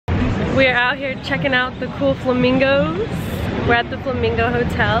We're out here checking out the cool flamingos. We're at the Flamingo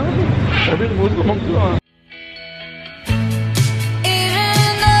Hotel.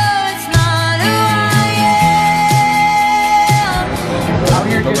 Out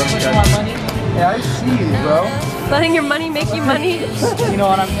here just pushing my money. Yeah, I see you, bro. Letting your money make you money. You know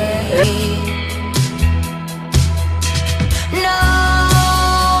what I'm saying?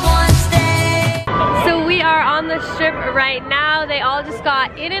 So we are on the strip right now. They all just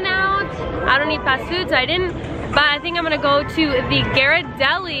got in and out. I don't eat fast food, so I didn't. But I think I'm gonna go to the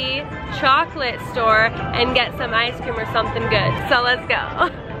Ghirardelli chocolate store and get some ice cream or something good. So let's go.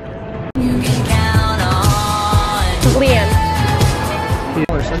 LeAnn.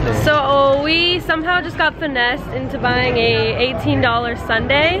 So we somehow just got finessed into buying a $18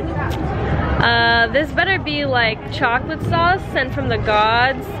 sundae. This better be like chocolate sauce sent from the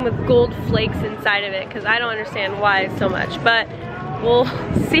gods with gold flakes inside of it, because I don't understand why so much, but we'll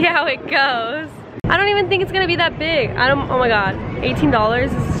see how it goes. I don't even think it's gonna be that big. Oh my god, $18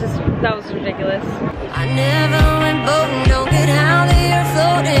 is just, that was ridiculous. I never went boating, don't get out here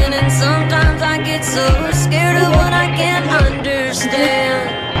floating, and sometimes I get so scared of what I can't understand.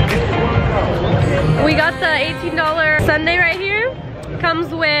 We got the $18 sundae right here.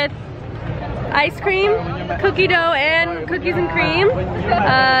 Comes with ice cream, cookie dough, and cookies and cream.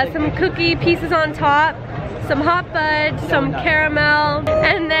 Some cookie pieces on top, some hot fudge, some caramel,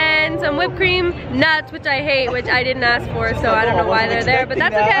 and then some whipped cream, nuts, which I hate, which I didn't ask for, so I don't know why they're there, but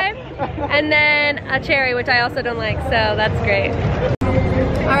that's okay. And then a cherry, which I also don't like, so that's great.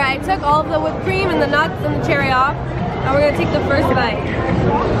 Alright, I took all of the whipped cream and the nuts and the cherry off, and we're gonna take the first bite.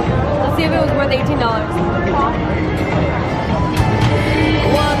 Let's see if it was worth $18.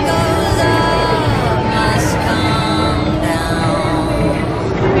 What goes up must come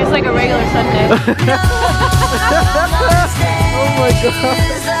down. It's like a regular sundae. Oh my god.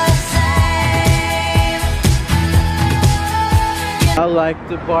 I like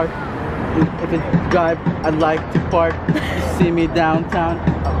to park. If it's drive, I like to park. You see me downtown,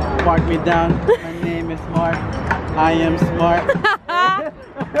 park me down. My name is Mark. I am smart.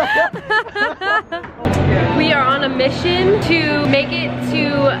 We are on a mission to make it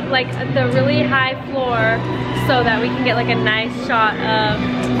to like the really high floor so that we can get like a nice shot of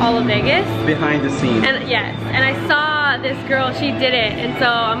all of Vegas. Behind the scenes. And yes, and I saw this girl, she did it, and so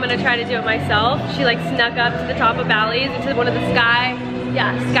I'm gonna try to do it myself. She like snuck up to the top of Bally's into one of the sky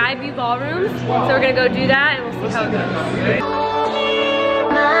view ballrooms. So we're gonna go do that and we'll see how it goes.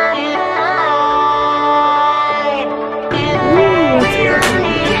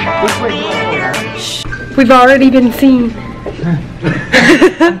 We've already been seen. Can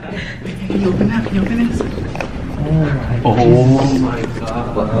you open that? Can you open this? Oh my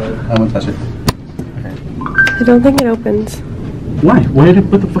god. I won't touch it. Okay. I don't think it opens. Why? Why did I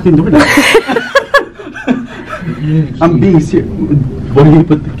put the fucking door down? I'm being serious. Why did you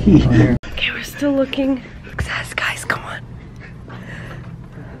put the key? Okay, we're still looking. Guys, come on.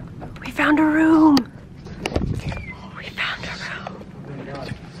 We found a room.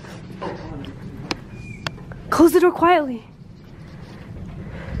 Close the door quietly.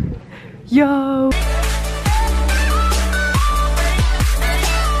 Yo.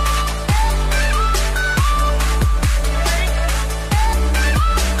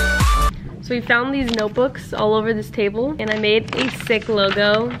 So we found these notebooks all over this table, and I made a sick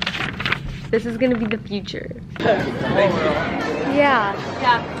logo. This is gonna be the future. Yeah.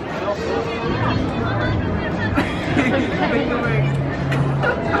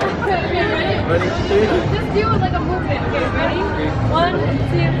 Ready? Just do it like a movement. Okay, ready? 1, 2,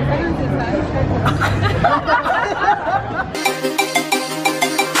 everyone to the side.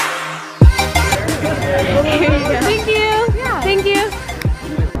 Thank you. Yeah. Thank you.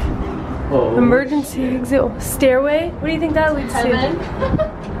 Oh. Emergency exit stairway. What do you think that leads to?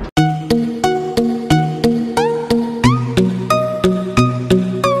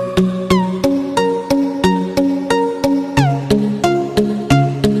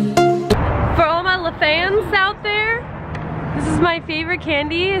 My favorite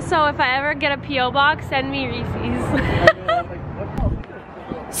candy, so if I ever get a P.O. box, send me Reese's.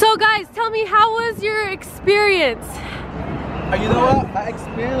 So guys, tell me, how was your experience? You know what? My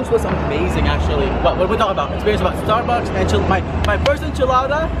experience was amazing actually. What we talking about? Experience about Starbucks and my first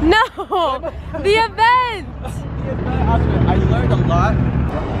enchilada? No! The event! I learned a lot.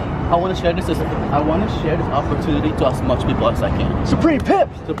 I want to share this opportunity to as much people as I can. Supreme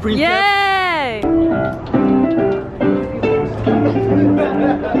Pips! Supreme Pips! Yay!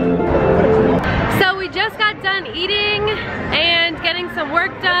 So we just got done eating and getting some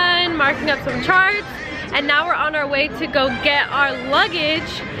work done, marking up some charts, and now we're on our way to go get our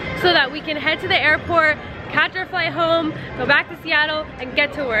luggage so that we can head to the airport, catch our flight home, go back to Seattle, and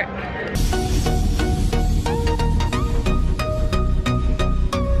get to work.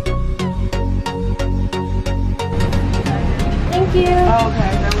 Thank you. Oh,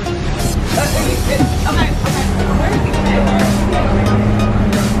 okay.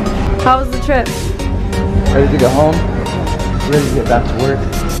 How was the trip? Ready to go home? Ready to get back to work?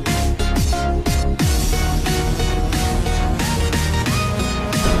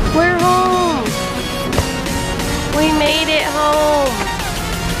 We're home. We made it home.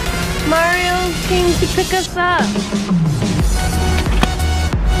 Mario came to pick us up.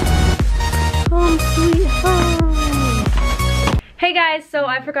 Home sweet home. Hey guys, so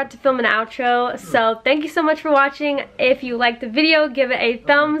I forgot to film an outro, so thank you so much for watching. If you liked the video, give it a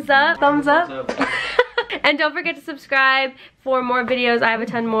thumbs up. Thumbs up. And don't forget to subscribe for more videos. I have a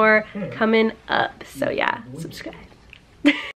ton more coming up, so yeah, subscribe.